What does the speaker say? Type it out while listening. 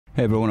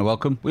Hey everyone and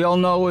welcome. We all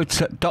know who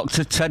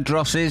Dr.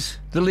 Tedros is,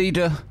 the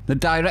leader, the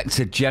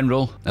Director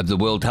General of the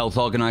World Health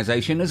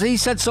Organization, as he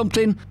said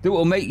something that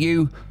will make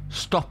you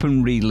stop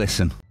and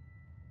re-listen.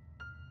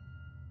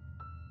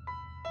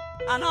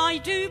 And I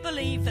do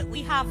believe that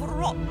we have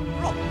rotten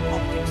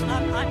politics, and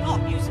I'm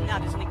not using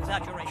that as an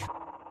exaggeration.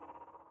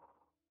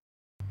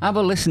 Have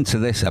a listen to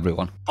this,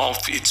 everyone. Of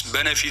its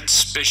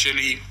benefits,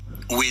 especially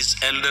with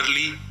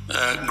elderly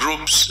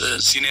groups,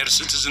 senior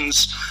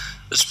citizens,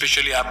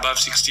 especially above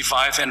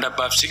 65 and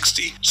above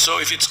 60. So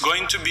if it's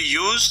going to be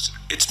used,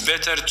 it's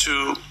better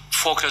to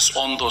focus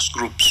on those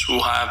groups who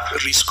have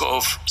risk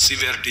of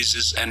severe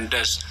disease and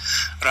death,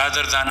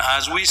 rather than,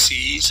 as we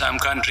see, some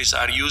countries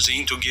are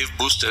using to give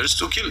boosters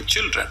to kill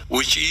children,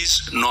 which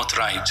is not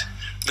right.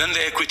 Then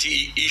the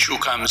equity issue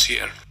comes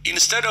here.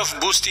 Instead of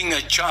boosting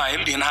a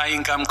child in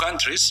high-income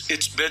countries,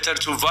 it's better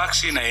to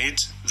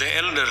vaccinate the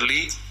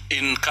elderly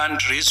in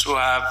countries who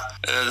have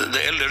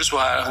the elders who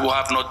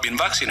have not been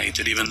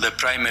vaccinated, even the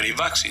primary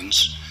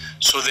vaccines.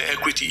 So the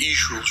equity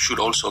issue should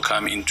also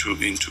come into.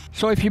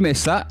 So if you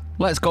missed that,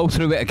 let's go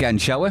through it again,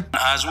 shall we?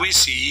 As we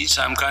see,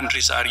 some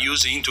countries are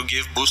using to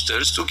give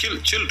boosters to kill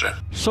children.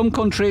 Some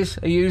countries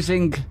are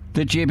using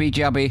the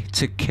jibby-jabby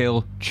to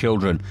kill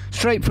children.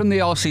 Straight from the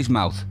horse's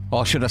mouth.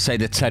 Or should I say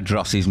the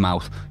Tedros's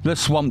mouth. The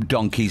swamp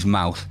donkey's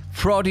mouth.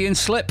 Freudian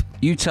slip?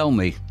 You tell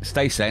me.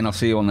 Stay sane, I'll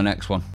see you on the next one.